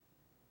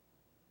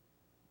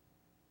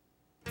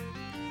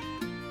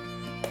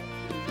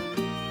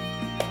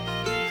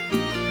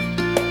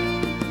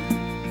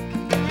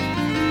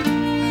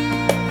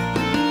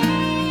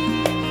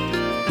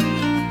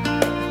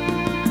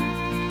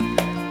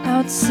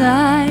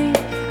outside,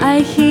 I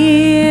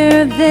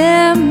hear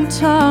them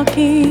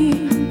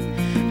talking.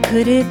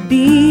 Could it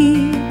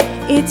be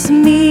it's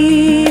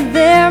me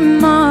they're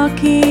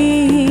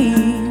mocking?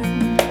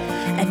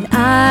 An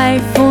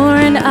eye for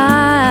an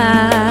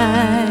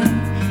eye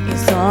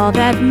is all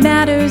that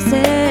matters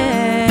anymore.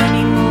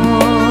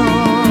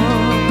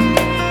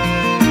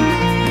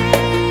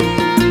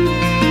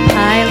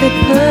 Pilate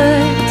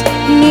put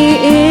me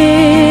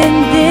in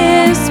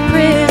this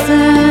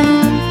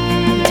prison,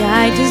 and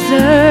I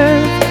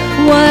deserve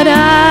what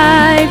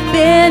I've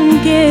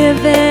been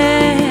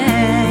given.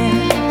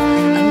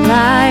 A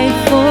life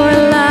for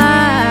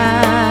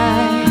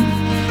life,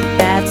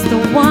 that's the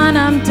one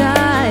I'm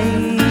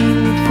dying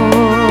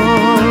for.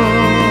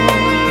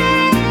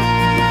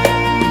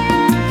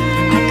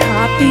 I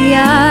caught the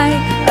eye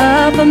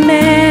of a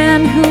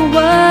man who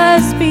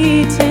was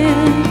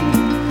beaten.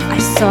 I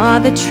saw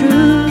the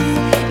truth,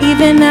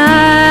 even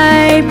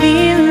I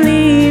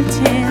believed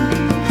him.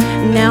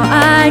 Now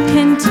I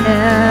can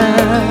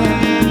tell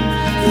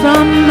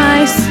from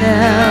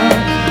myself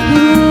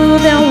who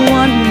they'll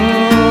want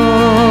more.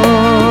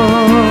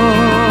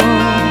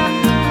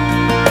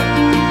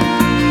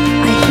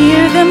 I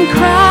hear them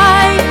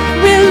cry,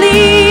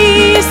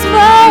 release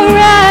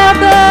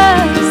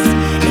Barabbas.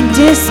 In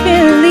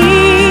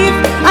disbelief,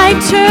 I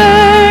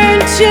turn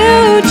to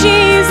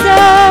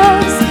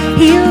Jesus.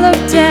 He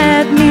looked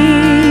at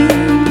me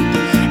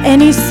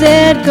and he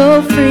said,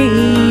 go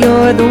free,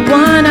 you're the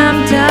one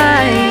I'm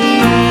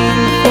dying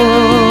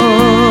for.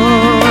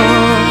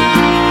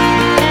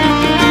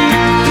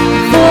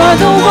 For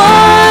the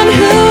one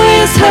who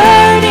is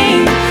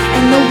hurting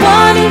and the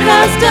one who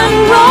has done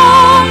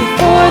wrong.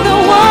 For the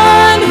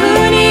one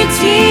who needs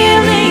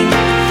healing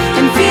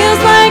and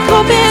feels like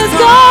hope is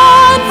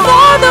gone.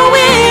 For the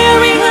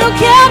weary who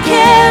can't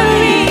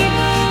carry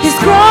his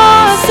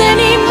cross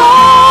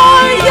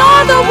anymore.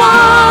 You're the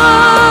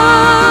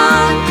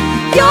one.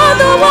 You're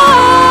the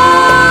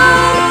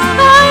one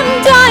I'm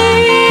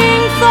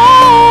dying for.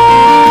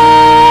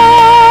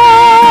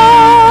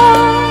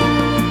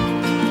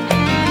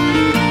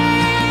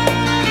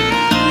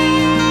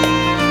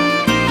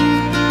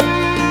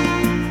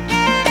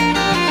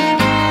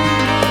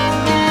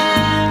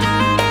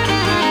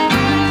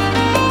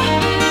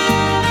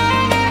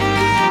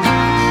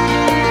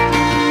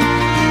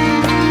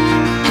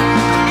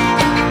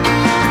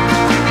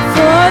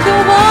 For the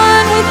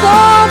one with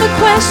all the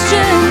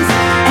questions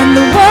and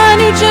the one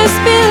who just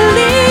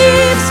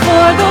believes.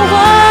 For the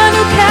one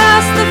who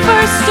cast the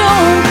first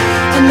stone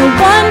and the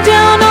one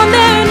down on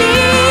their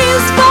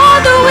knees.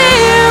 For the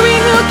weary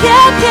who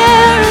can't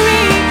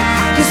carry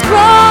his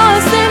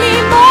cross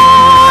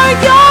anymore.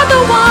 You're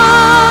the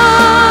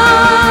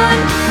one.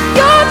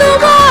 You're the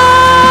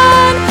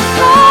one.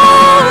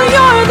 Oh,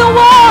 you're the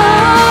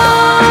one.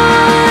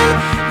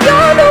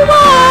 You're the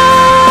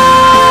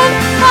one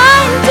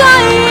I'm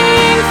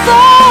dying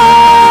for.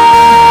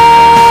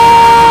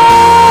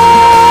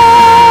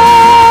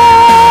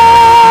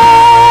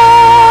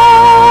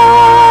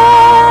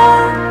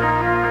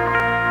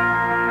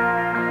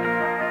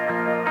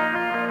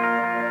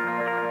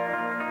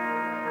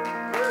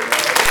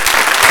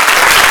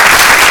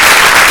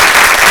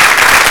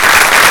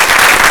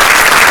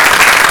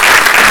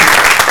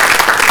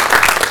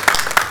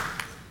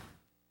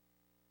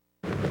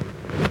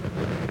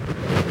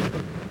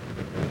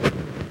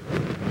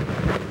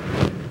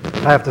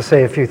 I have to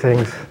say a few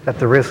things at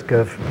the risk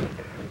of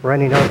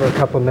running over a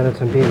couple of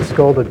minutes and being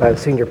scolded by the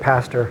senior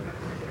pastor.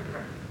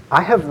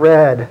 I have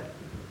read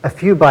a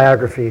few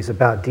biographies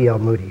about D.L.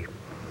 Moody.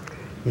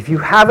 If you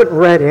haven't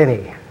read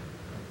any,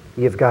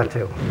 you've got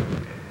to.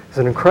 It's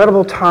an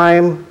incredible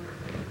time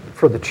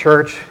for the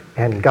church,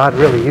 and God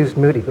really used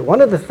Moody. But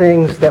one of the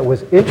things that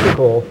was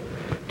integral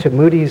to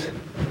Moody's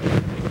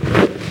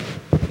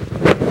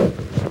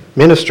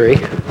ministry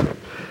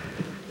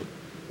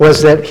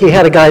was that he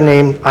had a guy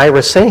named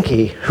Ira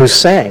Sankey who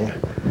sang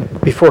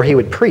before he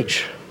would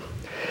preach.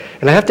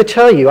 And I have to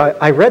tell you,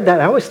 I read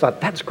that, I always thought,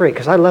 that's great,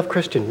 because I love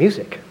Christian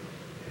music.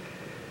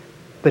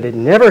 But it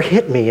never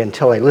hit me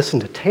until I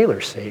listened to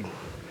Taylor sing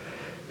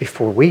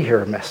before we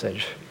hear a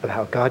message of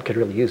how God could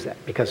really use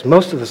that, because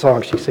most of the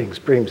songs she sings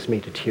brings me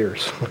to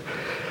tears.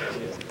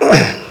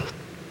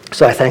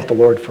 So I thank the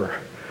Lord for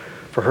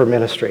her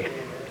ministry.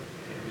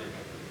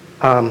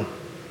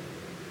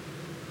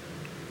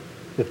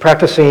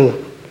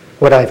 Practicing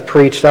what I've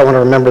preached, I want to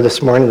remember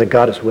this morning that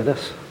God is with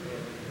us.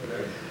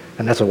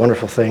 And that's a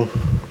wonderful thing.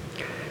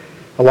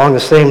 Along the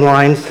same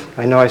lines,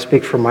 I know I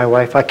speak for my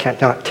wife. I can't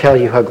not tell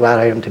you how glad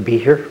I am to be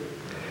here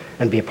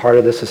and be a part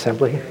of this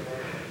assembly.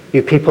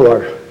 You people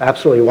are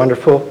absolutely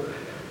wonderful.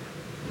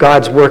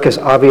 God's work is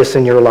obvious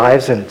in your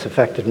lives, and it's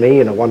affected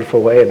me in a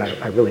wonderful way, and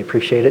I really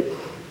appreciate it.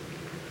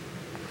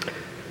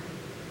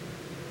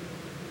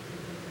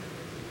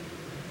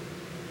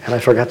 And I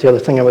forgot the other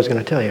thing I was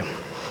going to tell you.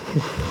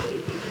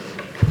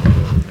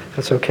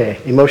 That's okay.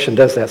 Emotion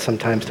does that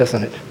sometimes,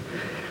 doesn't it?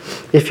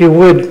 If you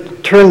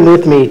would, turn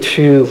with me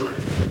to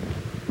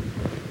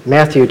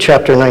Matthew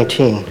chapter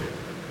 19.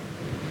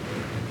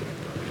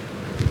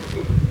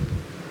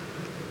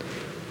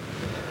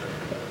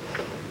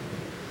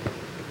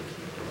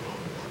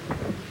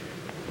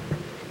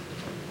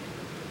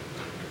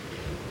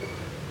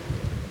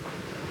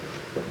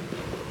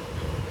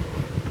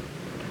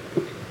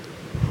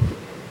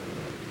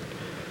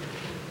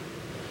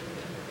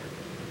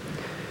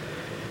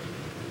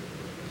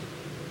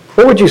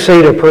 What would you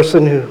say to a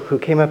person who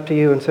came up to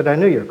you and said, I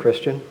know you're a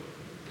Christian.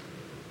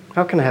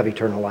 How can I have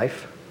eternal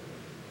life?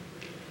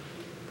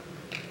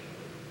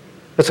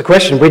 That's a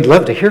question we'd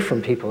love to hear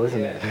from people, isn't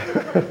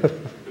it?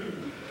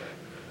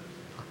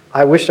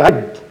 I wish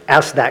I'd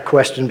asked that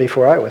question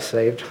before I was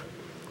saved.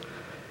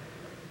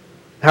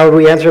 How would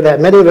we answer that?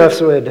 Many of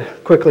us would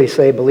quickly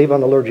say, believe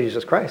on the Lord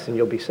Jesus Christ and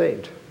you'll be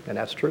saved. And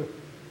that's true.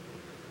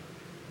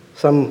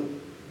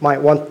 Some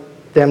might want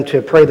them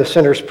to pray the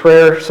sinner's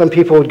prayer. Some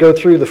people would go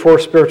through the 4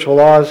 spiritual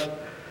laws.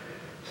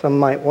 Some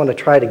might want to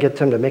try to get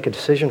them to make a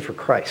decision for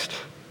Christ.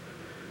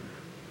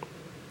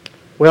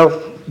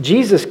 Well,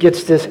 Jesus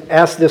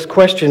asked this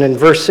question in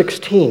verse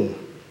 16.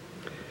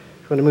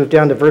 I'm going to move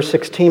down to verse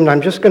 16.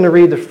 I'm just going to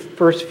read the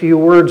first few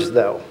words,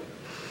 though.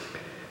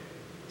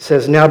 It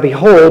says, now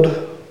behold,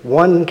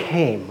 one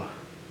came.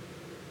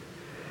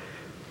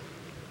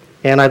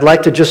 And I'd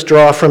like to just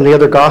draw from the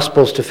other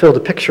Gospels to fill the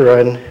picture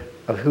in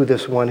of who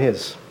this one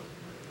is.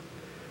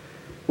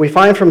 We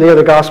find from the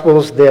other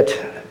Gospels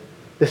that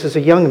this is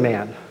a young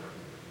man.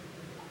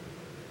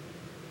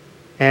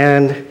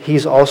 And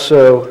he's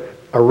also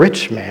a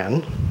rich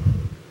man.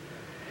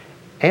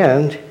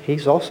 And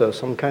he's also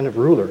some kind of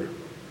ruler.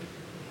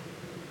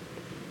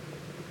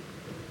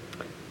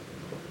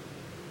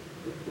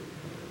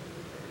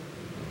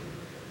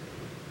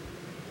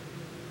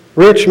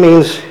 Rich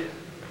means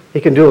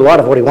he can do a lot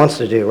of what he wants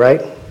to do,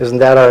 right? Isn't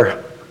that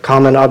our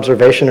common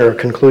observation or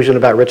conclusion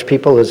about rich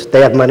people is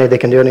they have money, they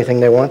can do anything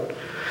they want?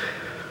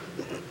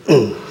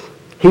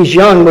 He's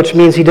young, which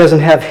means he doesn't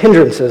have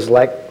hindrances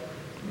like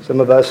some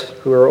of us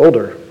who are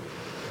older,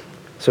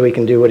 so he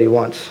can do what he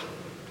wants.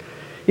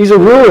 He's a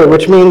ruler,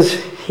 which means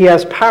he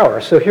has power.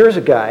 So here's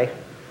a guy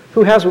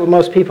who has what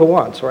most people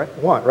want,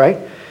 right?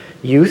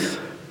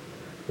 Youth,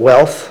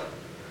 wealth,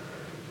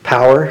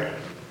 power.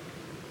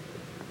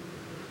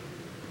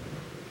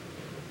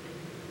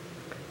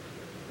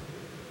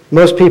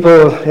 Most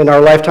people in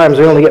our lifetimes,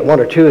 we only get 1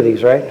 or 2 of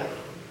these, right?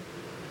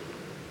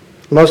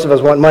 Most of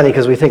us want money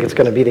because we think it's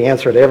going to be the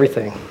answer to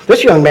everything.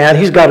 This young man,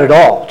 he's got it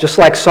all, just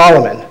like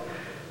Solomon.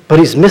 But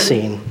he's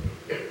missing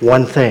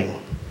one thing.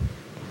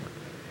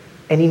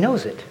 And he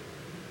knows it.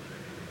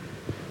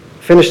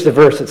 Finish the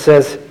verse. It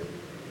says,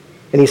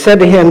 and he said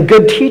to him,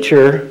 good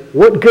teacher,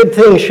 what good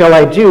thing shall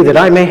I do that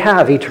I may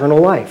have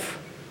eternal life?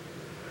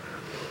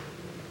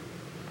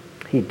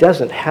 He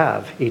doesn't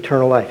have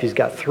eternal life. He's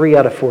got 3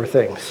 out of 4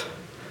 things.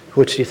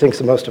 Which do you think is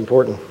the most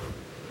important?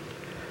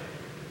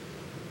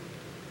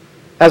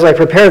 As I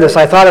prepared this,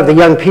 I thought of the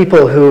young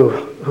people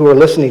who are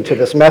listening to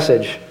this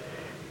message.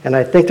 And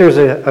I think there's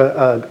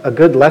a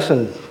good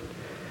lesson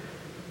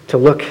to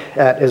look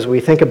at as we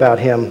think about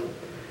him.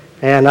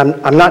 And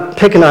I'm not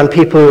picking on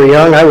people who are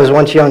young. I was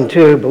once young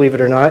too, believe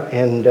it or not,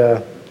 and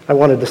I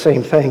wanted the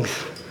same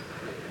things.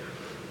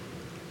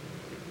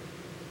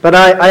 But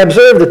I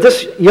observed that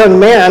this young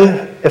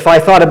man, if I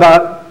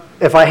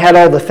had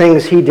all the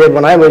things he did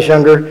when I was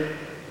younger,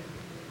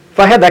 if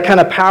I had that kind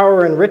of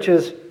power and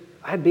riches,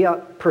 I'd be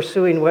out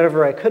pursuing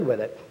whatever I could with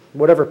it,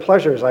 whatever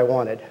pleasures I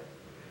wanted.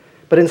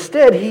 But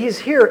instead, he's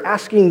here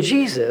asking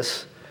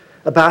Jesus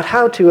about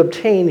how to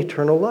obtain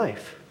eternal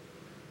life.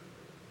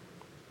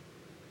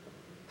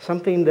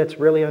 Something that's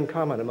really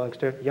uncommon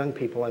amongst young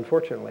people,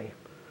 unfortunately.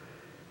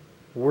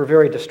 We're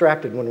very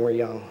distracted when we're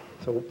young.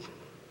 So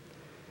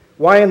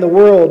why in the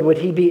world would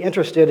he be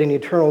interested in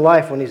eternal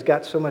life when he's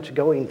got so much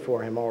going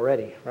for him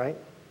already, right?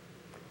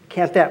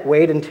 Can't that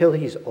wait until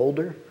he's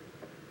older?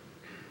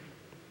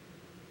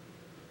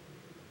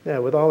 Yeah,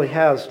 with all he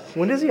has,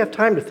 when does he have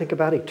time to think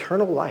about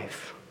eternal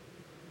life?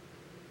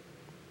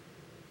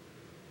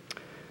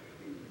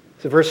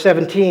 So verse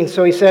 17,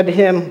 so he said to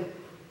him,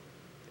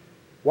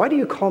 why do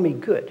you call me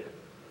good?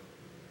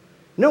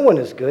 No one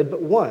is good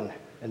but one,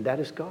 and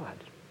that is God.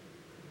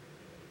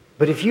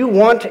 But if you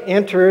want to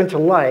enter into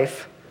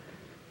life,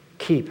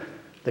 keep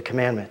the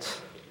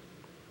commandments.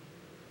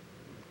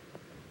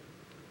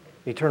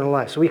 Eternal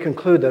life. So we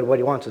conclude that what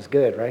he wants is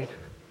good, right?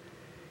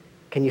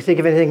 Can you think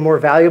of anything more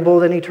valuable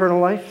than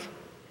eternal life?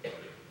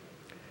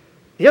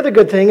 The other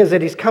good thing is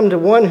that he's come to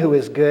one who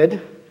is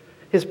good.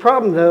 His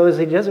problem, though, is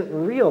he doesn't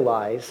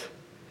realize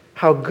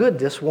how good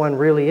this one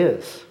really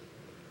is.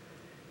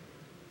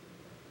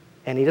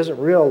 And he doesn't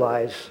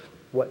realize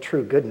what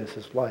true goodness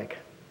is like.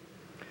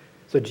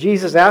 So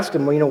Jesus asked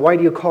him, well, why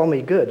do you call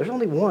me good? There's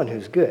only one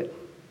who's good.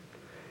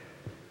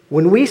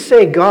 When we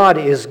say God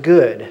is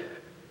good,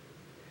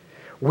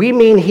 we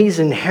mean he's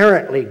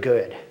inherently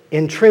good,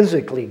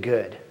 intrinsically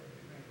good.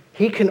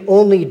 He can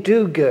only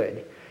do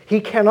good. He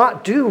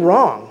cannot do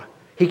wrong.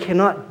 He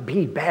cannot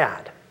be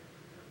bad.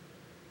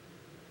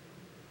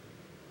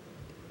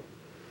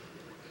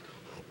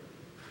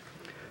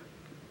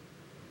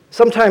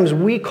 Sometimes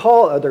we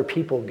call other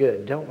people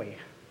good, don't we?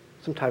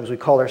 Sometimes we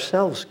call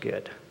ourselves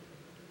good.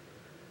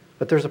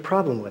 But there's a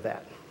problem with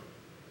that.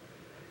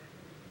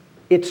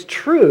 It's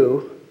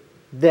true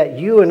that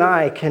you and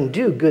I can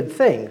do good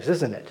things,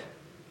 isn't it?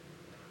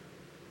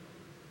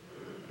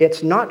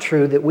 It's not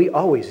true that we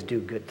always do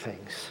good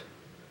things.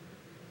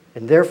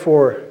 And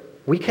therefore,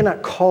 we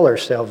cannot call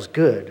ourselves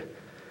good.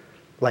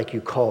 like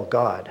you call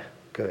God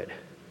good.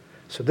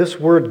 So this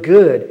word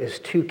good is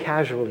too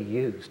casually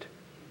used.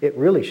 It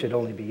really should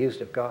only be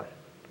used of God.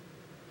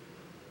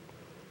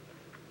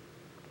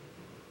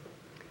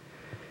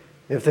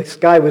 If this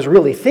guy was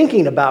really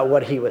thinking about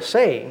what he was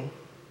saying,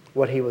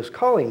 what he was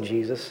calling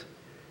Jesus,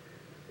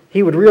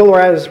 he would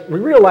realize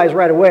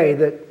right away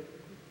that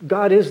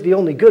God is the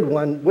only good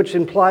one, which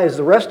implies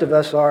the rest of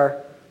us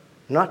are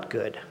not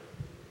good,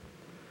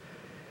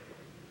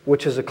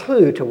 which is a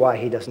clue to why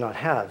he does not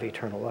have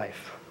eternal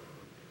life.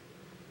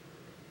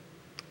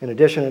 In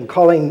addition, in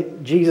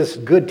calling Jesus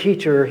good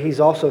teacher, he's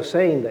also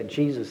saying that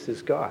Jesus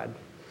is God,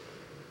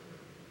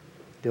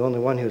 the only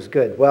one who's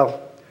good.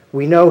 Well,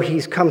 we know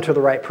he's come to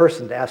the right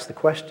person to ask the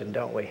question,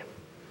 don't we?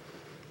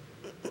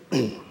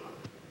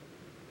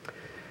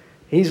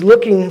 He's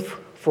looking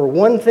for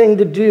one thing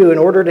to do in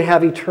order to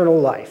have eternal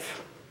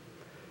life.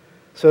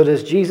 So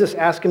does Jesus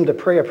ask him to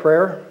pray a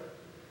prayer?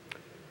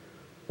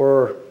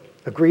 Or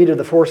agree to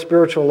the 4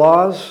 spiritual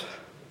laws?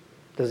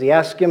 Does he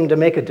ask him to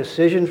make a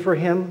decision for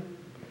him?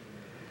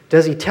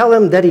 Does he tell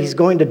him that he's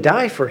going to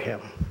die for him?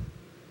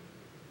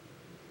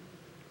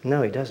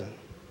 No, he doesn't.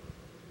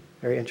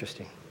 Very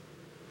interesting.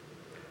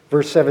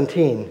 Verse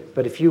 17,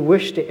 but if you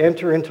wish to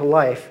enter into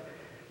life,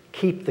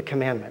 keep the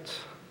commandments.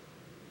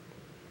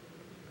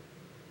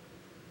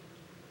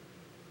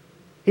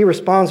 He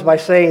responds by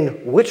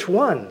saying, which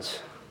ones?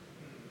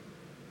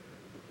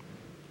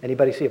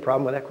 Anybody see a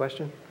problem with that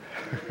question?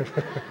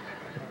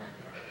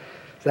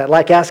 Is that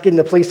like asking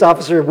the police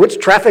officer, which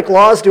traffic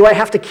laws do I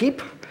have to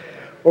keep?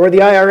 Or the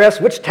IRS,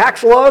 which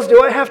tax laws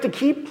do I have to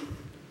keep?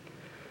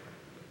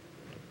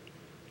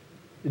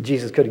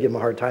 Jesus could have given him a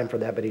hard time for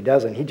that, but he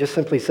doesn't. He just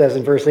simply says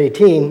in verse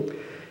 18,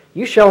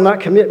 you shall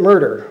not commit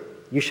murder,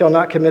 you shall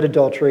not commit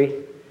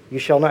adultery, you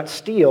shall not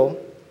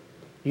steal,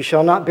 you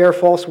shall not bear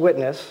false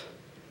witness,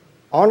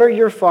 honor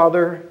your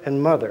father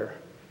and mother,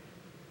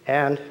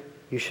 and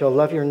you shall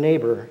love your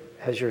neighbor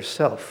as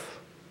yourself.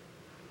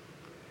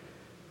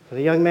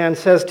 The young man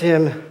says to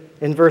him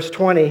in verse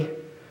 20,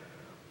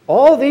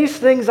 all these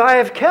things I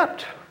have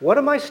kept. What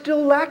am I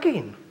still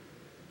lacking?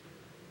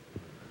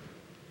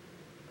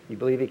 You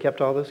believe he kept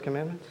all those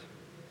commandments?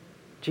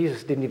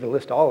 Jesus didn't even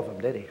list all of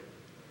them, did he?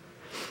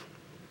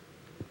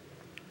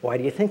 Why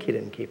do you think he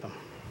didn't keep them?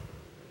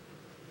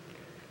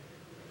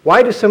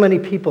 Why do so many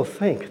people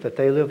think that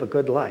they live a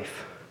good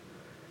life?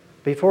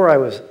 Before I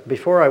was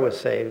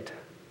saved,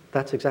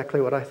 that's exactly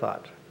what I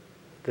thought.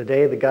 The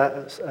day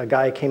a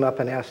guy came up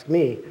and asked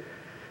me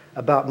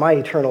about my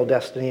eternal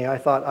destiny, I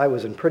thought I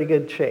was in pretty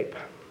good shape.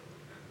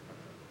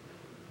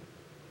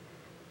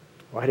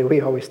 Why do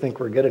we always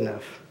think we're good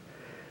enough?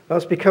 Well,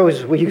 it's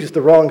because we use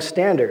the wrong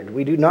standard.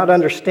 We do not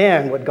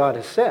understand what God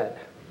has said.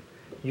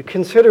 You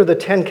consider the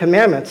 10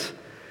 Commandments,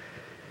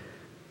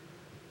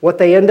 what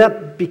they end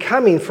up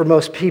becoming for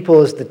most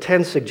people is the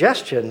 10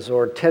 suggestions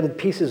or 10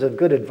 pieces of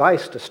good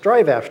advice to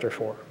strive after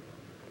for.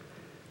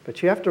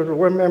 But you have to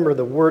remember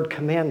the word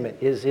commandment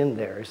is in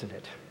there, isn't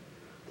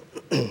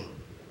it?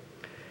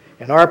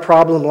 And our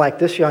problem, like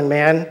this young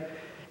man,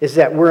 is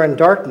that we're in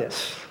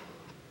darkness.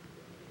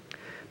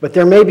 But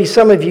there may be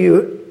some of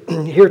you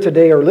here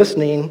today or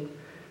listening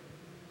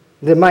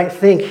that might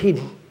think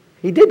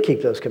he did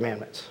keep those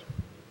commandments.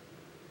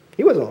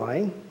 He wasn't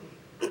lying.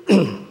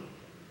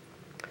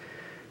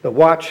 But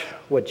watch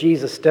what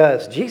Jesus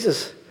does.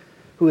 Jesus,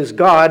 who is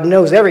God,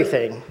 knows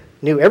everything,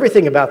 knew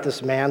everything about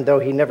this man, though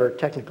he never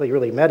technically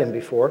really met him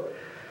before.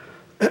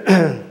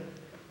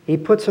 He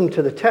puts him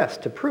to the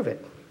test to prove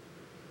it,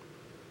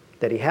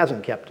 that he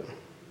hasn't kept them,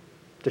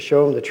 to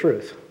show him the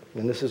truth.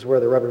 And this is where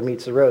the rubber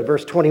meets the road.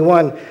 Verse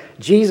 21,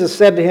 Jesus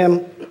said to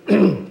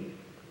him,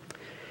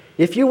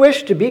 if you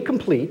wish to be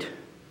complete,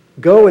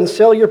 go and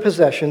sell your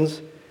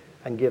possessions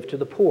and give to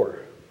the poor,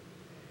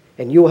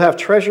 and you will have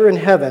treasure in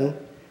heaven,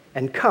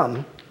 and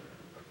come,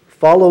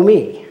 follow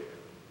me.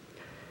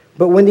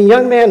 But when the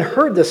young man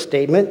heard this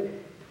statement,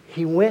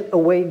 he went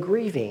away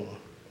grieving,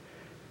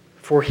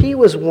 for he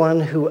was one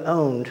who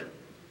owned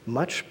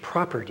much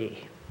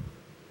property.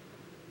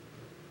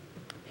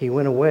 He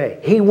went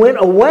away. He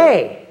went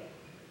away.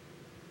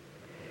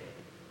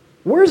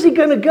 Where's he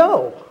going to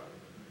go?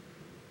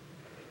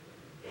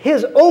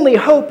 His only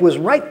hope was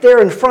right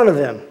there in front of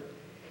him.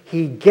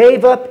 He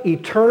gave up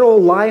eternal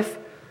life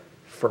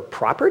for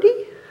property?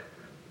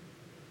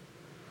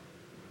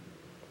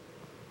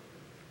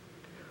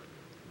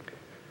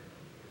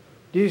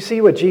 Do you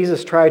see what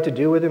Jesus tried to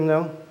do with him,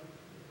 though?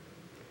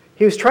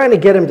 He was trying to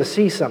get him to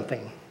see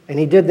something, and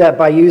he did that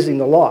by using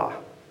the law.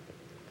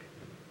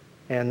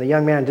 And the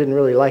young man didn't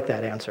really like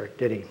that answer,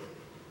 did he?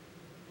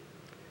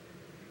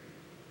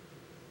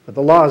 But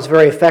the law is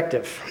very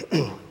effective,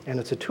 and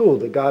it's a tool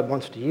that God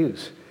wants to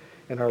use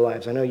in our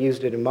lives. I know He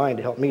used it in mine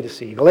to help me to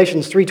see.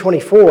 Galatians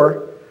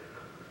 3:24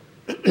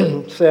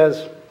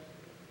 says,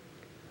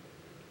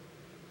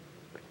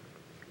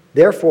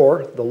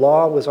 therefore, the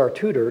law was our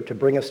tutor to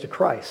bring us to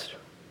Christ,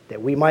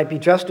 that we might be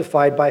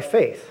justified by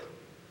faith.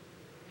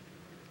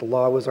 The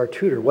law was our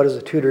tutor. What does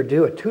a tutor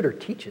do? A tutor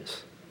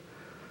teaches.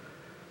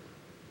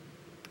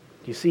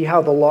 Do you see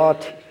how the law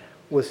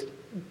was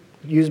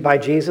used by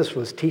Jesus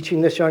was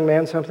teaching this young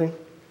man something.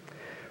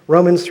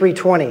 Romans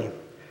 3:20.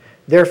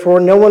 Therefore,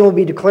 no one will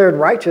be declared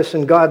righteous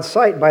in God's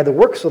sight by the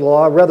works of the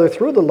law. Rather,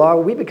 through the law,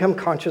 we become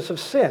conscious of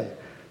sin.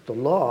 The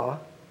law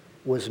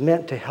was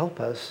meant to help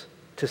us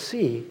to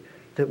see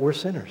that we're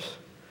sinners.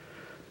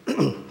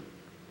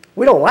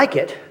 We don't like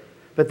it,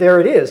 but there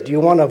it is. Do you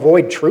want to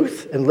avoid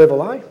truth and live a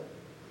lie?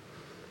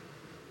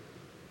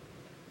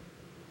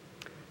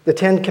 The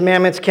Ten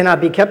Commandments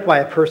cannot be kept by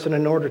a person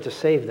in order to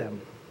save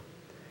them.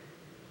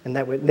 And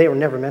they were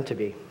never meant to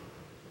be.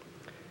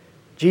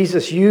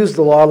 Jesus used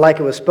the law like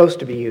it was supposed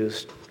to be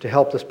used to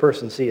help this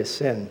person see his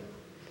sin.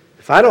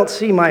 If I don't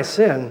see my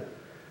sin,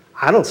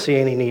 I don't see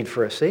any need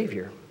for a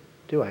Savior,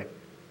 do I?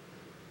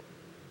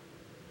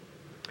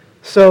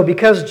 So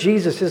because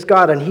Jesus is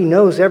God and he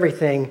knows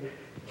everything,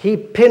 he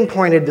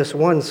pinpointed this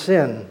one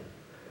sin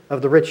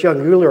of the rich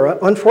young ruler.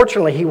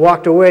 Unfortunately, he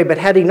walked away, but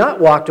had he not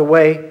walked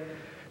away,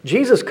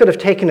 Jesus could have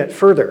taken it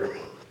further.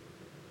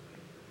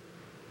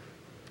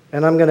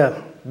 And I'm going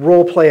to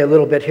role play a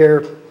little bit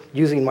here,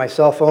 using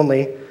myself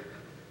only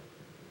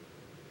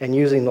and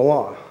using the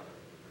law.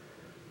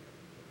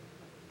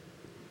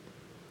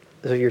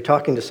 So you're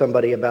talking to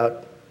somebody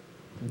about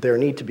their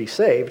need to be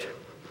saved.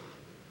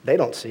 They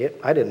don't see it.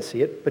 I didn't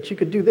see it. But you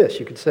could do this.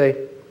 You could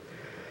say,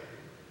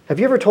 have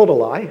you ever told a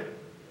lie?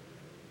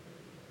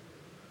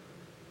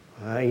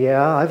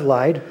 Yeah, I've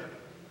lied.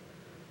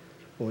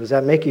 What does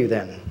that make you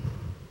then?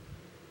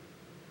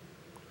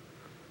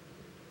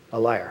 A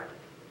liar.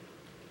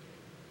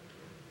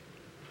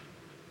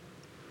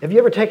 Have you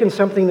ever taken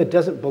something that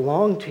doesn't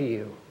belong to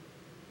you?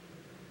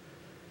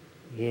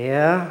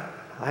 Yeah,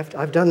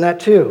 I've done that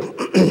too.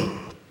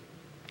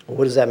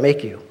 What does that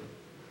make you?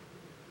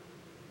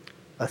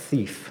 A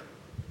thief.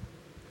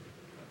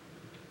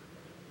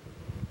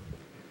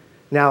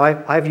 Now,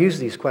 I've used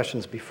these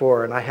questions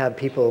before, and I had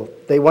people,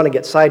 they want to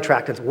get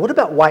sidetracked and say, what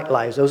about white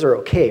lies? Those are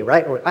okay,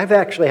 right? Or I've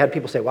actually had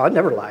people say, well, I've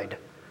never lied.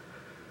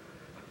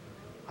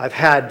 I've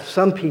had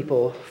some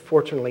people,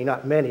 fortunately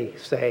not many,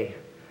 say,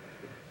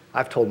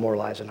 I've told more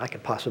lies than I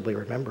could possibly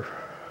remember.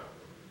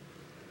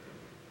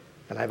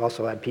 And I've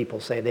also had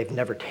people say they've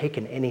never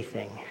taken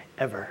anything,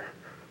 ever.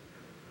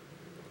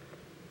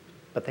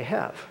 But they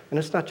have. And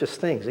it's not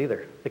just things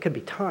either. It could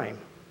be time,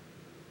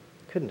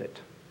 couldn't it?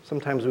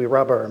 Sometimes we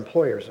rob our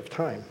employers of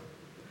time.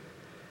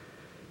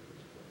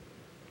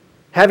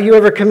 Have you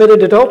ever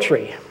committed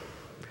adultery?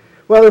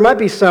 Well, there might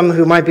be some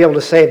who might be able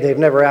to say they've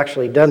never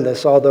actually done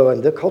this, although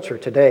in the culture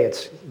today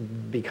it's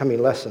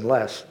becoming less and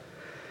less.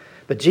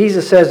 But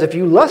Jesus says if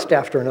you lust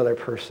after another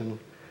person,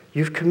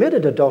 you've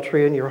committed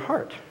adultery in your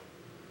heart.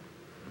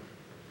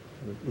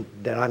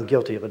 Then I'm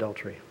guilty of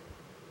adultery.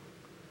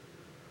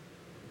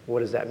 What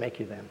does that make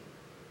you then?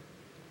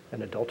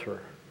 An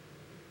adulterer.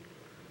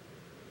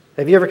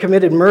 Have you ever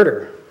committed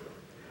murder?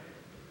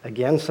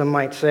 Again, some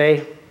might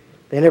say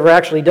they never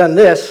actually done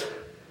this,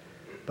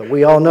 but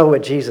we all know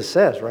what Jesus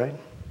says, right?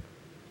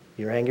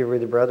 You're angry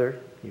with your brother,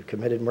 you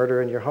committed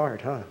murder in your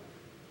heart, huh?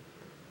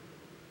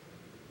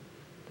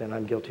 Then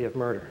I'm guilty of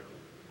murder.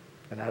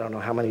 And I don't know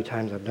how many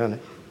times I've done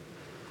it.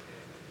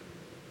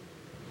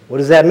 What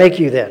does that make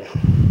you then?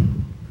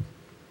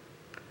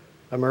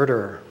 A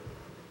murderer.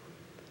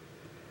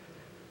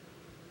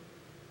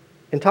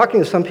 In talking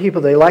to some people,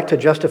 they like to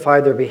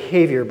justify their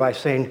behavior by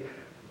saying,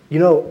 you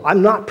know,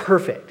 I'm not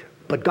perfect,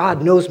 but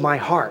God knows my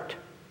heart.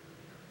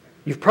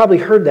 You've probably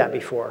heard that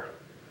before.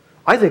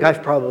 I think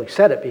I've probably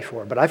said it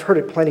before, but I've heard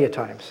it plenty of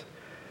times.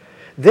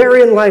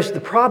 Therein lies the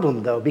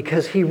problem, though,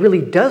 because he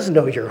really does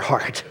know your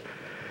heart.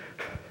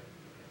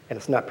 And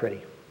it's not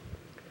pretty.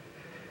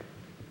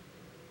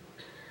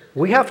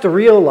 We have to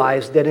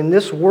realize that in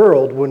this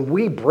world, when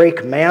we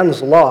break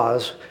man's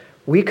laws,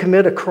 we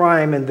commit a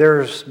crime and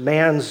there's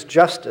man's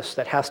justice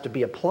that has to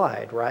be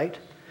applied, right?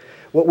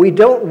 What we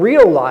don't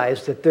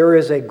realize that there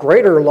is a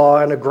greater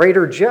law and a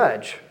greater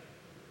judge.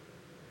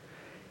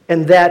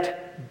 And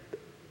that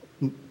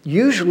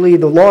usually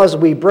the laws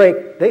we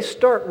break, they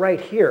start right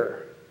here.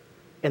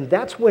 And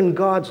that's when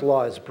God's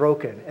law is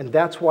broken. And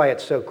that's why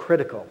it's so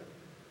critical.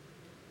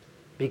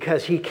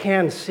 Because he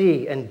can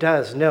see and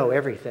does know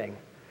everything.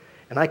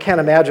 And I can't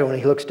imagine when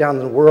he looks down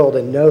in the world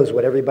and knows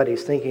what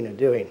everybody's thinking and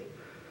doing.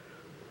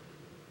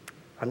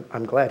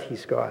 I'm glad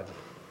he's God.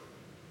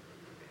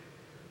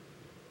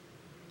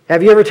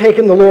 Have you ever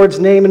taken the Lord's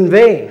name in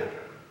vain?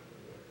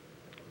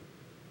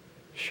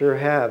 Sure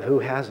have. Who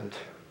hasn't?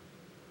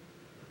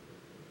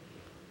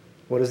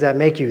 What does that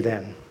make you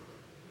then?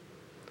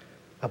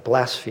 A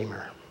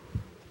blasphemer.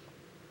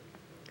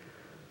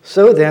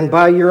 So then,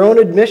 by your own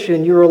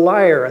admission, you're a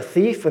liar, a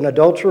thief, an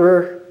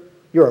adulterer,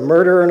 you're a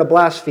murderer and a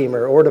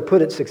blasphemer. Or to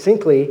put it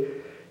succinctly,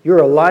 you're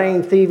a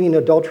lying, thieving,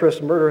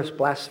 adulterous, murderous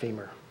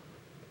blasphemer.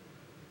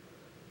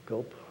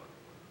 Gulp.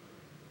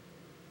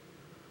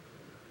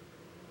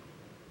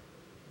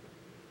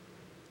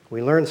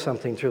 We learn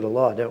something through the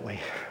law, don't we?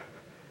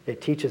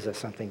 It teaches us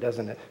something,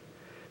 doesn't it?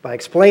 By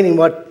explaining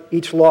what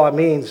each law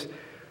means,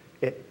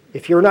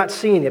 if you're not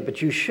seeing it,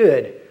 but you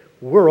should,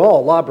 we're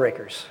all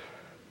lawbreakers.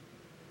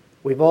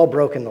 We've all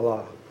broken the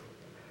law.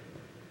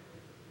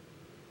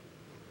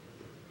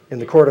 In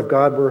the court of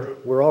God,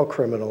 we're all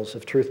criminals,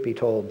 if truth be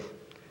told.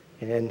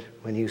 And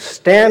when you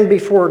stand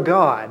before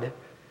God,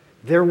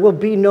 there will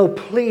be no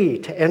plea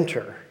to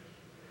enter.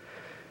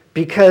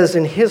 Because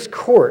in his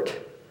court,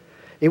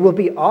 it will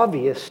be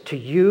obvious to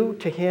you,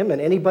 to him, and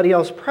anybody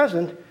else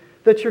present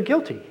that you're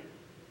guilty.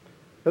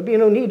 There'll be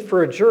no need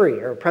for a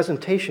jury or a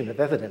presentation of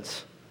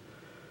evidence.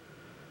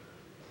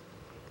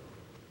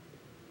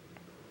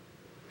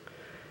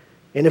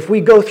 And if we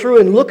go through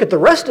and look at the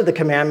rest of the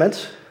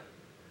commandments,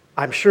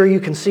 I'm sure you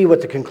can see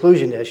what the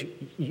conclusion is.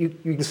 You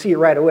can see it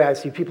right away. I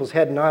see people's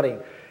head nodding.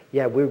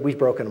 Yeah, we've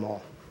broken them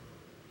all.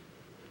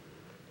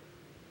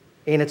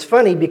 And it's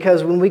funny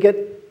because when we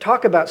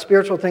talk about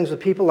spiritual things with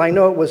people, I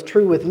know it was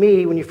true with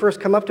me. When you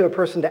first come up to a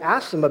person to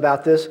ask them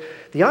about this,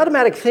 the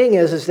automatic thing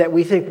is that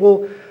we think,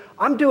 well,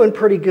 I'm doing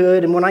pretty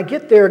good, and when I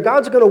get there,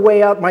 God's going to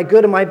weigh out my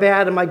good and my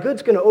bad, and my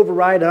good's going to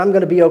override, and I'm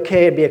going to be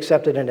okay and be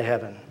accepted into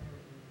heaven.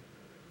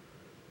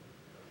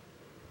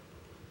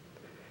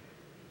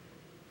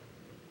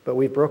 But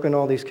we've broken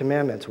all these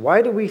commandments.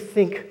 Why do we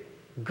think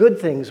good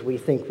things we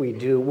think we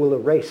do will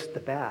erase the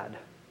bad?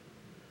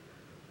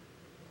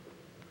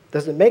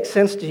 Does it make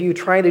sense to you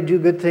trying to do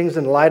good things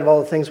in the light of all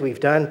the things we've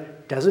done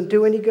doesn't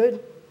do any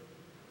good?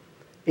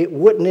 It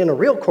wouldn't in a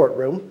real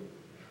courtroom,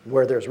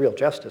 where there's real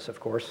justice, of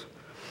course.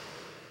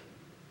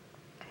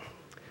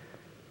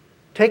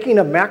 Taking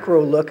a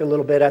macro look a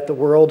little bit at the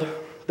world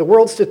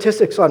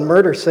statistics on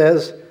murder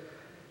says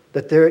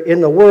that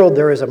in the world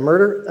there is a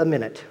murder a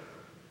minute.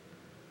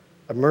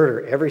 A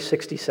murder every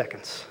 60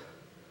 seconds.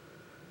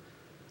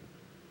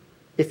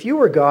 If you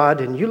were God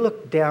and you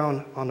look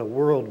down on a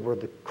world where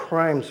the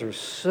crimes are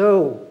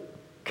so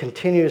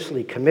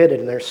continuously committed,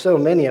 and there's so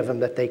many of them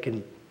that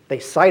they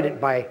cite it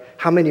by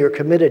how many are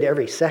committed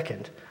every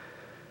second,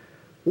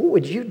 what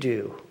would you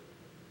do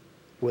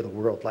with a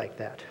world like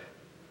that?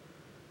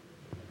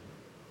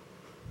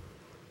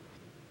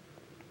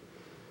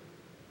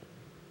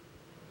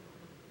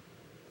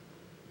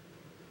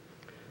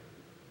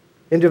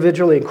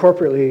 Individually and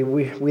corporately,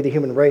 we the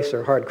human race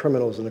are hard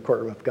criminals in the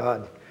courtroom of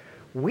God.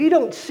 We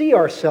don't see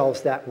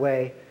ourselves that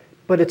way,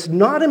 but it's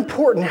not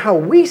important how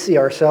we see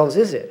ourselves,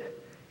 is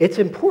it? It's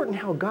important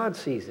how God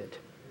sees it.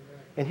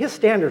 And his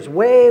standard's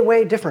way,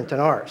 way different than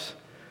ours.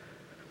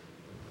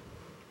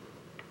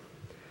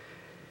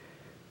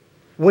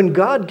 When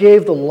God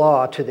gave the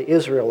law to the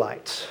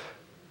Israelites,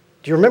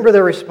 do you remember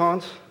their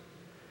response?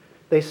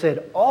 They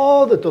said,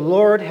 all that the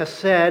Lord has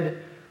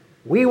said,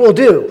 we will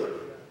do.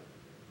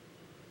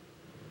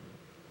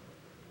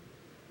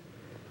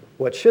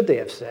 What should they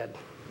have said?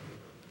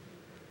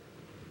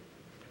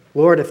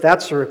 Lord, if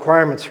that's the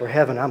requirements for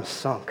heaven, I'm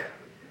sunk.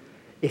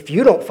 If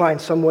you don't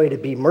find some way to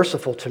be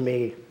merciful to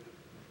me,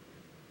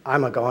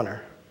 I'm a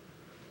goner.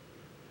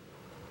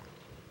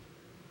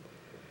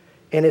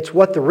 And it's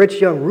what the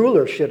rich young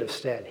ruler should have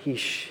said. He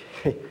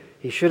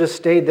should have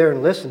stayed there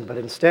and listened, but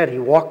instead he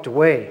walked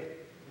away.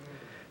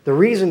 The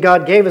reason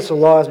God gave us a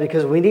law is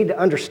because we need to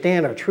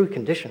understand our true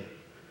condition.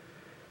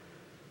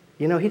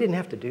 You know, he didn't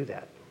have to do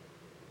that.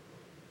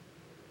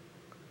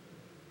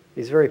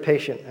 He's very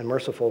patient and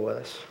merciful with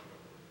us.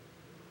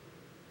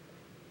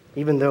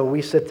 Even though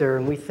we sit there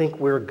and we think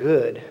we're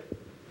good,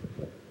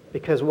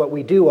 because what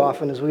we do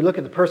often is we look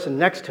at the person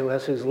next to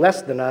us who's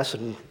less than us,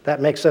 and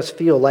that makes us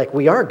feel like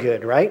we are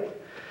good, right?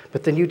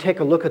 But then you take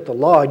a look at the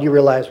law and you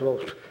realize, well,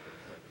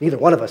 neither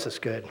one of us is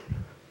good.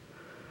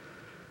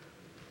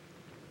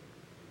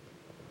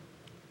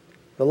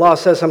 The law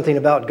says something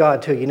about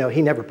God too. You know,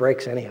 he never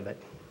breaks any of it.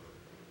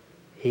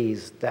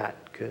 He's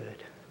that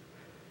good.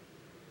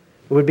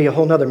 It would be a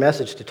whole other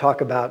message to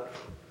talk about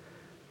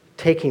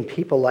taking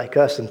people like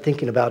us and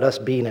thinking about us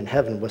being in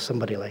heaven with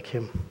somebody like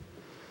him.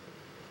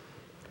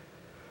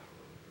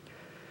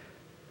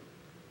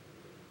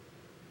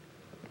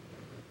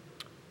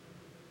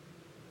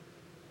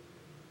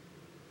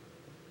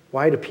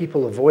 Why do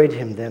people avoid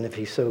him then if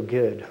he's so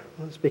good?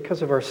 Well, it's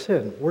because of our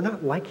sin. We're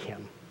not like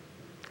him.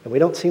 And we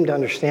don't seem to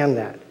understand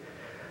that.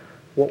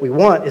 What we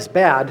want is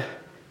bad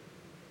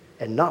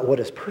and not what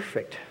is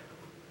perfect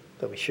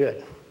that we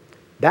should.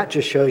 That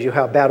just shows you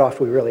how bad off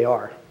we really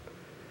are.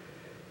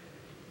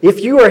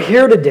 If you are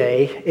here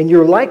today and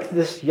you're like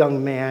this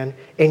young man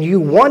and you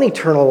want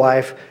eternal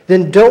life,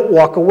 then don't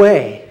walk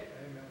away.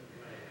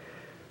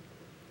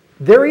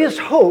 There is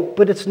hope,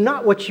 but it's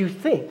not what you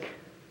think.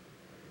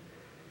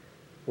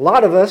 A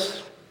lot of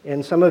us,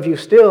 and some of you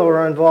still,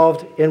 are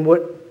involved in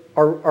what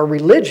are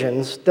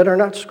religions that are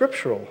not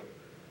scriptural.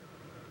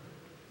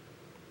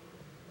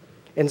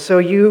 And so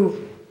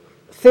you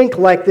think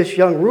like this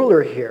young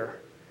ruler here.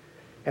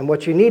 And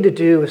what you need to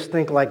do is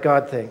think like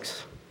God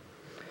thinks.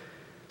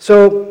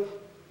 So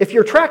if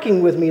you're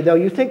tracking with me, though,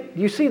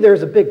 you see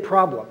there's a big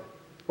problem,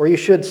 or you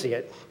should see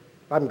it.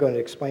 I'm going to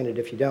explain it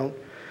if you don't.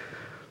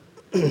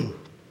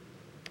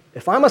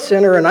 If I'm a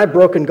sinner and I've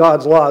broken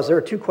God's laws, there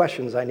are two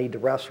questions I need to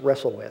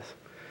wrestle with.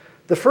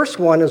 The first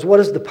one is, what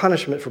is the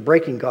punishment for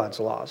breaking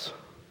God's laws?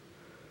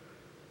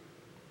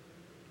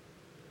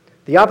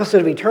 The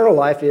opposite of eternal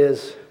life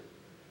is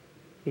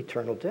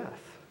eternal death.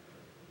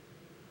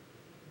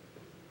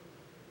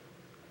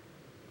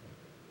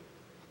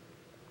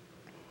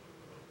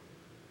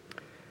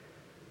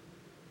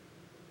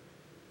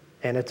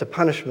 And it's a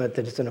punishment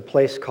that is in a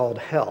place called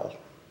hell.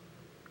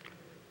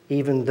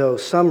 Even though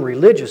some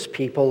religious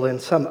people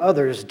and some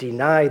others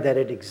deny that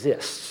it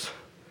exists.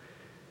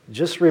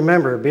 Just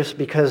remember, just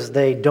because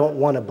they don't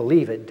want to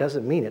believe it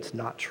doesn't mean it's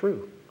not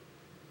true.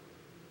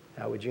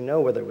 How would you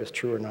know whether it was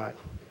true or not?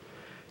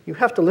 You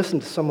have to listen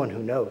to someone who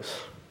knows.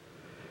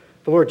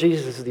 The Lord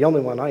Jesus is the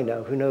only one I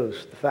know who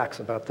knows the facts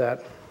about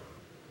that.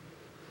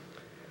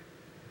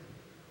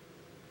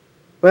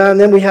 Well, and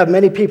then we have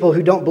many people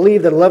who don't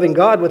believe that a loving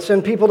God would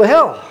send people to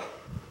hell.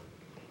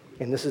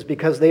 And this is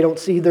because they don't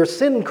see their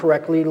sin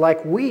correctly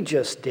like we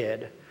just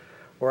did.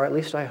 Or at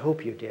least I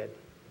hope you did.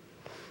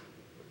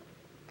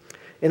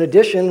 In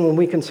addition, when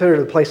we consider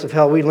the place of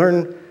hell, we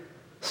learn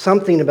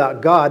something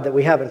about God that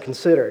we haven't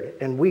considered.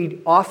 And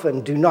we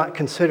often do not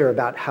consider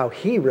about how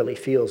He really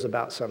feels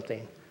about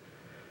something.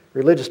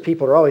 Religious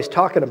people are always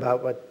talking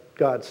about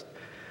about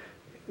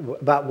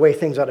the way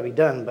things ought to be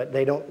done, but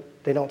they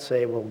don't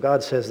say, well,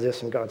 God says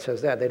this and God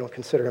says that. They don't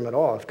consider Him at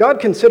all. If God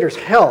considers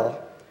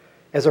hell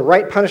as a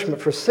right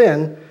punishment for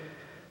sin,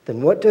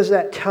 then what does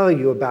that tell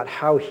you about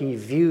how He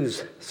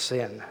views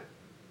sin?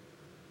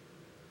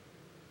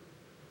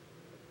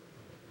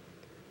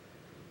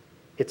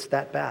 It's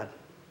that bad.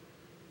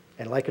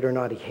 And like it or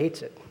not, He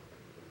hates it.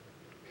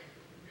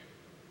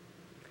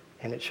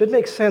 And it should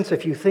make sense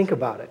if you think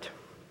about it,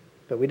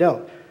 but we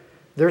don't.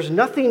 There's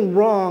nothing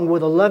wrong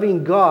with a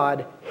loving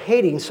God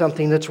hating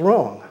something that's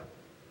wrong.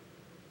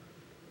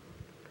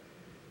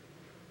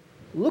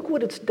 Look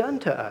what it's done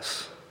to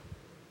us.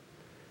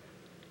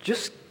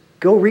 Just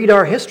go read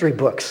our history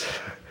books.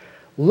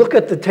 Look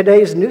at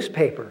today's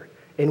newspaper,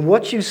 and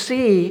what you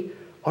see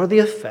are the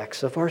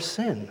effects of our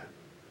sin.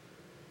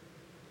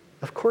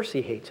 Of course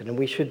He hates it, and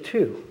we should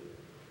too.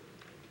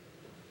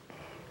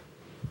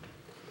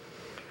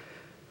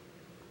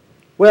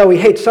 Well, we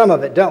hate some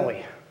of it, don't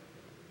we?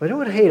 We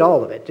don't hate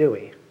all of it, do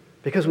we?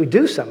 Because we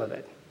do some of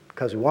it,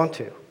 because we want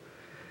to.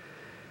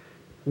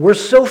 We're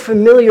so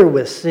familiar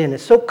with sin.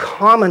 It's so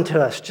common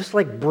to us, just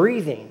like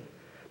breathing.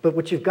 But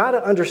what you've got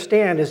to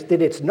understand is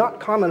that it's not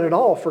common at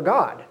all for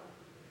God.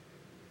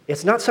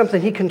 It's not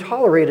something He can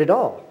tolerate at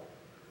all.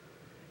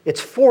 It's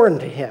foreign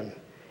to Him.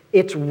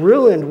 It's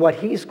ruined what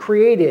He's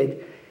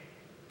created,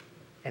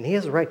 and He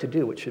has a right to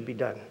do what should be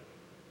done.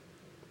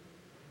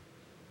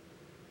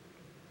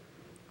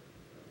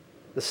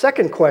 The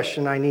second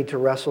question I need to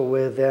wrestle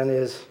with then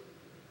it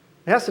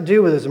has to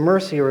do with His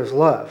mercy or His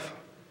love.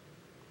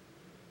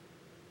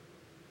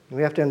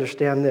 We have to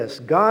understand this.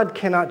 God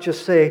cannot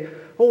just say,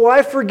 oh,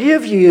 I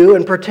forgive you,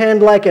 and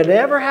pretend like it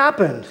never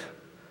happened.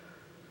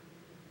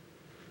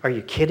 Are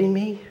you kidding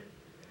me?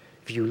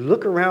 If you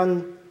look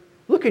around,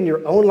 look in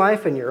your own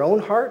life and your own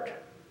heart,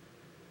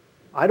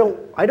 I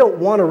don't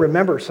want to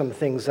remember some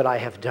things that I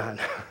have done.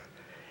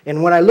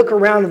 And when I look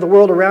around at the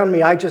world around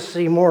me, I just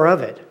see more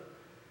of it.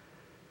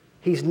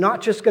 He's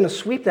not just going to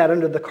sweep that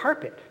under the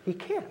carpet. He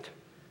can't.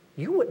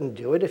 You wouldn't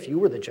do it if you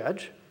were the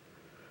judge.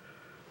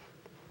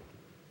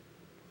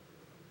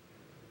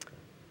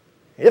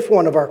 If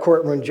one of our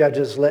courtroom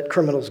judges let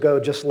criminals go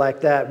just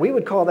like that, we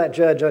would call that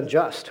judge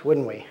unjust,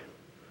 wouldn't we?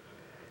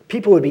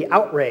 People would be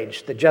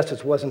outraged that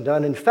justice wasn't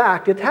done. In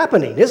fact, it's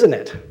happening, isn't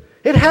it?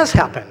 It has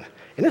happened,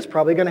 and it's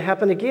probably going to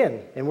happen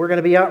again, and we're going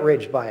to be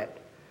outraged by it.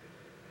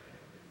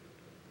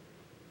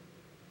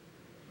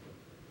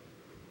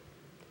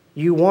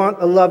 You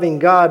want a loving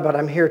God, but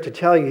I'm here to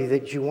tell you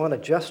that you want a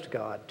just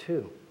God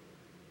too.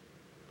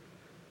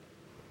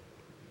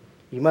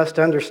 You must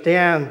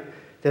understand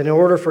that in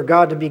order for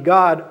God to be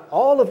God,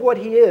 all of what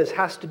He is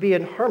has to be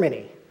in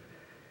harmony.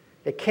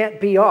 It can't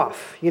be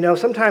off. You know,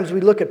 sometimes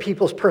we look at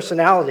people's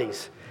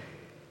personalities,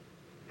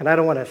 and I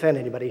don't want to offend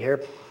anybody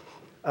here,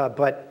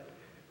 but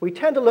we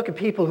tend to look at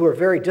people who are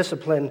very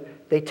disciplined.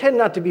 They tend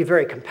not to be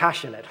very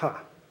compassionate, huh?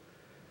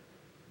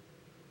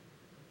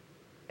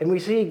 And we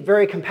see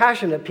very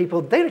compassionate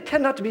people, they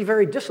tend not to be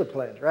very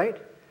disciplined, right?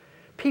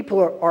 People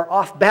are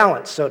off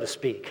balance, so to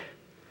speak.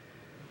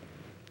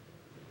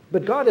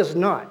 But God is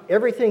not.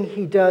 Everything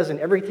He does and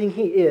everything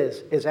He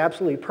is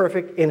absolutely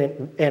perfect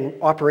and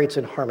operates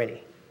in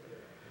harmony.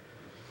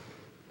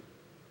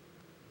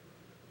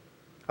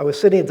 I was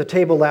sitting at the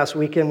table last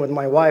weekend with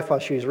my wife while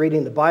she was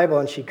reading the Bible,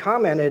 and she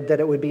commented that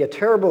it would be a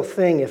terrible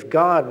thing if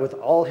God, with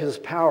all His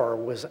power,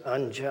 was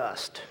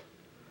unjust.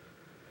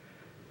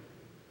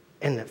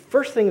 And the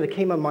first thing that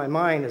came in my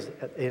mind is,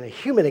 in a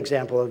human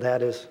example of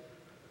that, is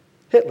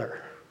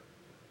Hitler.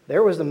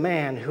 There was a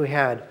man who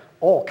had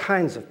all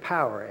kinds of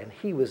power, and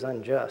he was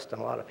unjust,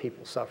 and a lot of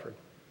people suffered.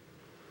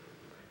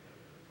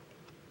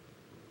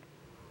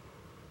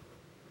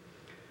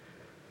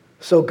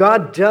 So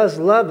God does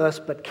love us,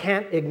 but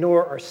can't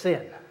ignore our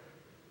sin,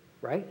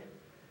 right?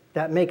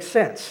 That makes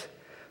sense.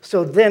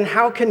 So then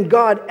how can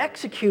God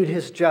execute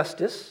His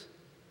justice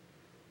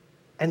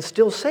and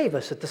still save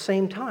us at the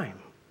same time?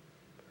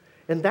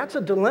 And that's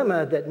a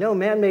dilemma that no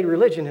man-made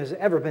religion has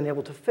ever been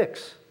able to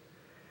fix.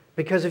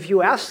 Because if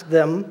you ask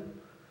them,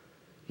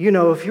 you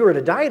know, if you were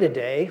to die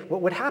today,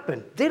 what would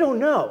happen? They don't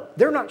know.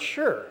 They're not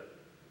sure.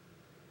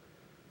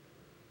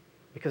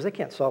 Because they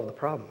can't solve the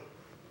problem.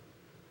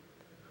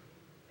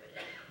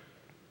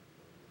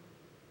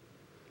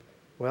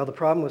 Well, the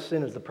problem with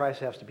sin is the price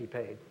has to be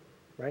paid,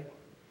 right?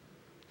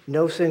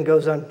 No sin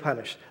goes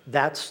unpunished.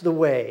 That's the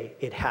way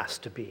it has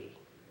to be.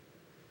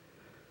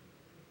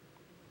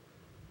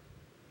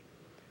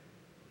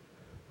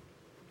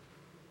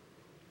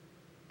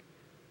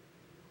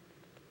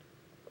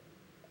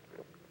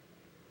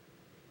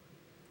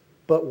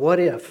 But what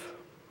if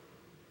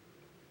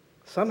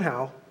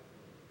somehow,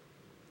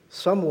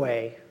 some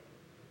way,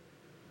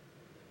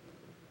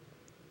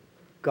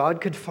 God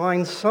could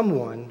find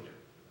someone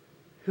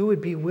who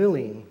would be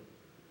willing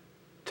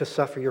to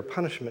suffer your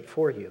punishment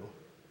for you?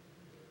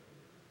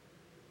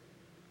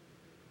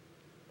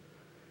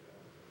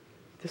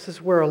 This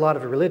is where a lot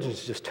of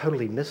religions just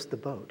totally miss the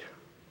boat.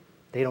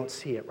 They don't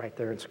see it right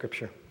there in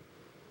Scripture.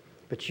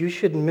 But you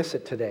shouldn't miss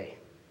it today.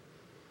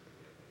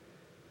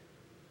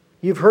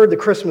 You've heard the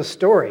Christmas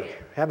story,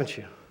 haven't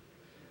you?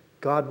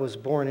 God was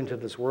born into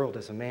this world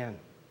as a man.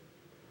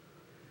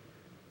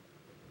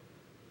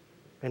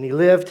 And he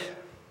lived,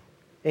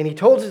 and he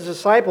told his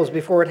disciples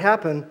before it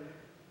happened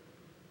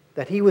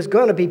that he was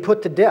going to be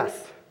put to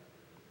death.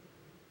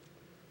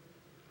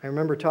 I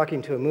remember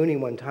talking to a Mooney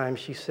one time.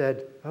 She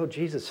said, "Oh,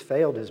 Jesus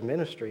failed his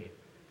ministry,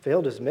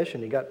 failed his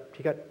mission. He got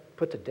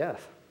put to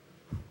death."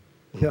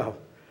 No,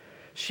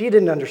 she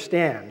didn't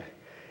understand.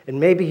 And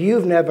maybe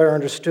you've never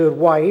understood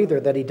why either,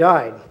 that he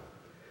died.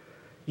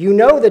 You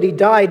know that he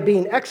died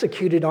being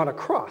executed on a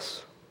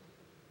cross.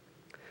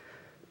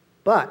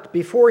 But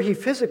before he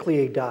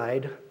physically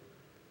died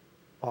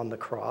on the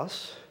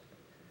cross,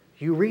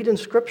 you read in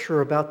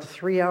Scripture about the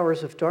 3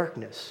 hours of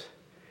darkness.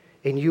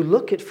 And you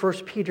look at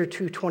 1 Peter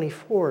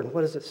 2:24, and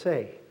what does it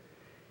say?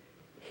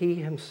 He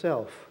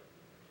himself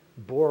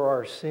bore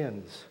our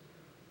sins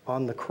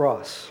on the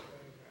cross.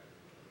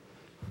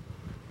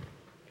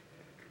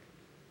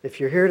 If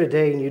you're here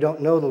today and you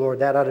don't know the Lord,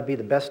 that ought to be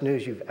the best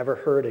news you've ever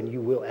heard and you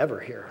will ever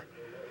hear.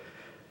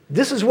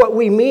 This is what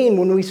we mean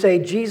when we say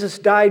Jesus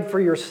died for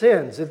your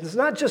sins. It's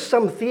not just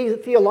some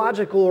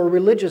theological or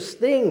religious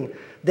thing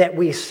that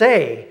we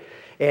say.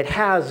 It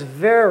has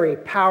very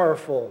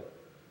powerful,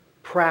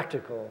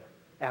 practical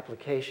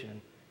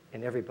application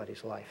in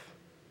everybody's life.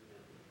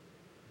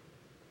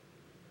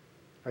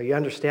 Are you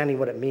understanding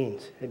what it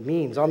means? It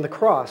means on the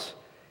cross,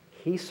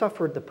 he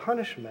suffered the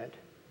punishment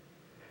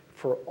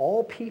for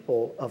all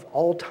people of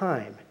all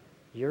time.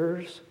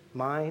 Yours,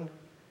 mine,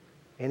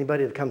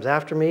 anybody that comes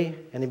after me,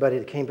 anybody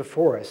that came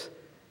before us.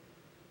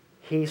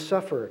 He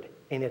suffered,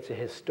 and it's a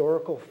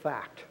historical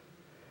fact.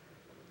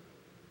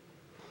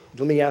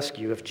 Let me ask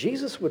you, if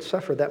Jesus would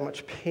suffer that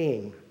much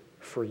pain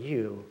for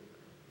you,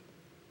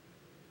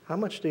 how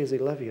much does he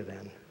love you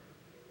then?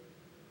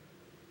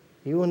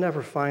 You will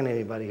never find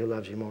anybody who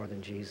loves you more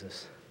than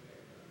Jesus.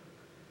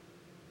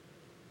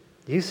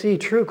 You see,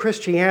 true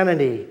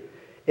Christianity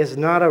is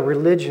not a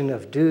religion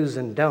of do's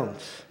and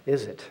don'ts,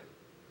 is it?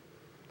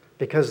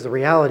 Because the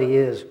reality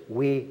is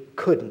we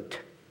couldn't.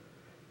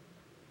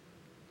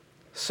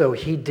 So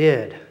he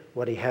did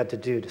what he had to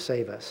do to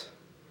save us.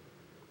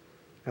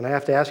 And I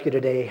have to ask you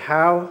today,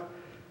 how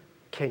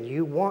can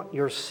you want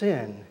your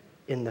sin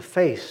in the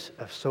face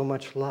of so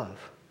much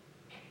love?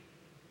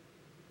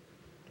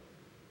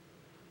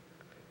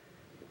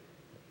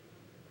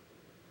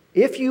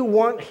 If you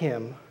want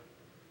him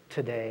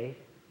today,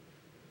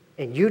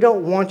 and you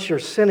don't want your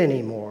sin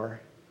anymore,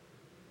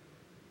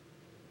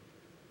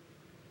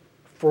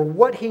 for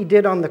what he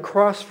did on the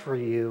cross for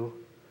you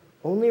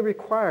only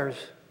requires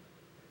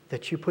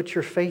that you put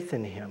your faith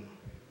in him.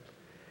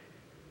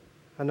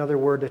 Another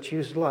word that's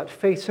used a lot.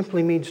 Faith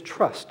simply means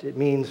trust. It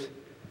means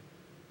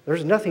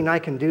there's nothing I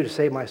can do to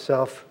save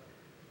myself.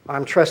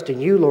 I'm trusting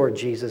you, Lord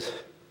Jesus,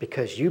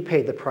 because you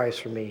paid the price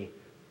for me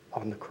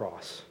on the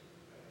cross.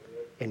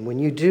 And when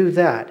you do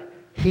that,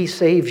 he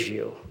saves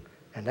you.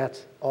 And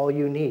that's all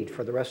you need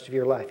for the rest of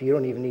your life. You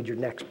don't even need your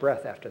next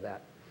breath after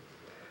that.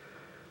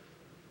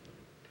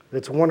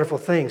 It's a wonderful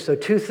thing. So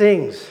 2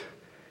 things,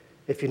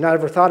 if you've not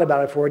ever thought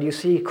about it before, you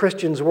see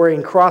Christians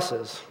wearing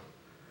crosses.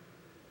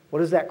 What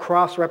does that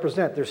cross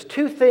represent? There's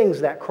 2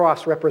 things that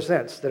cross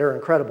represents that are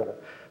incredible.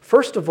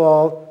 First of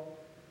all,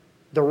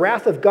 the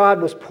wrath of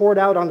God was poured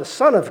out on the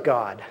Son of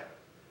God.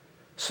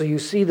 So you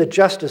see the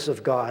justice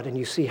of God and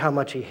you see how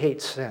much he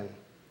hates sin.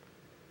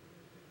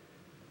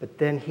 But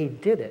then he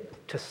did it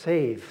to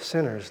save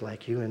sinners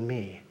like you and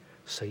me.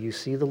 So you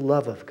see the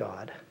love of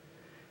God.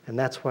 And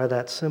that's why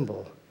that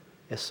symbol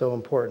is so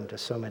important to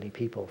so many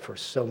people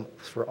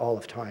for all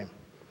of time.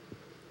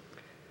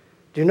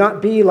 Do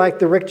not be like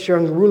the rich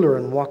young ruler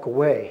and walk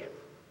away.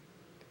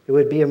 It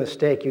would be a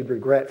mistake you'd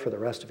regret for the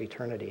rest of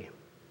eternity.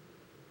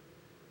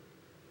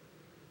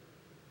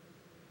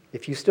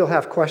 If you still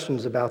have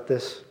questions about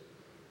this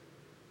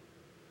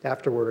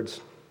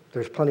afterwards,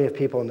 there's plenty of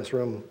people in this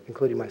room,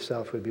 including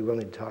myself, who would be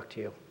willing to talk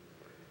to you.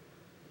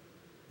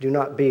 Do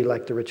not be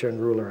like the rich young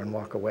ruler and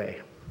walk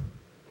away.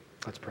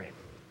 Let's pray.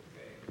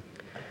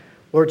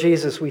 Lord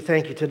Jesus, we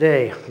thank you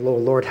today.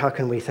 Lord, how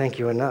can we thank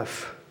you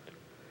enough?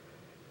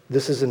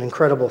 This is an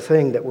incredible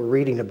thing that we're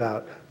reading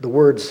about. The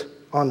words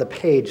on the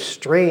page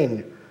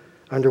strain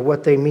under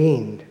what they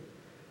mean.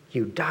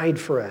 You died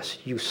for us.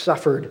 You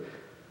suffered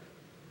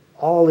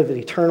all of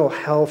eternal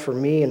hell for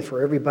me and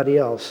for everybody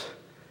else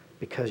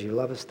because you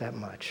love us that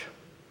much.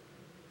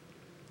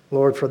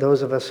 Lord, for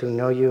those of us who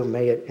know you,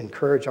 may it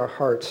encourage our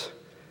hearts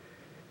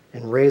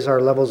and raise our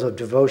levels of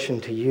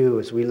devotion to you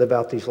as we live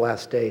out these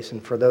last days.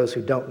 And for those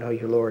who don't know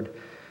you, Lord,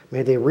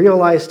 may they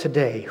realize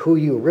today who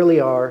you really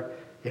are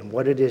and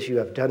what it is you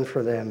have done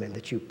for them, and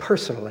that you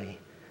personally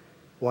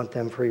want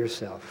them for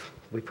yourself.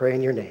 We pray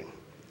in your name.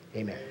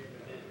 Amen.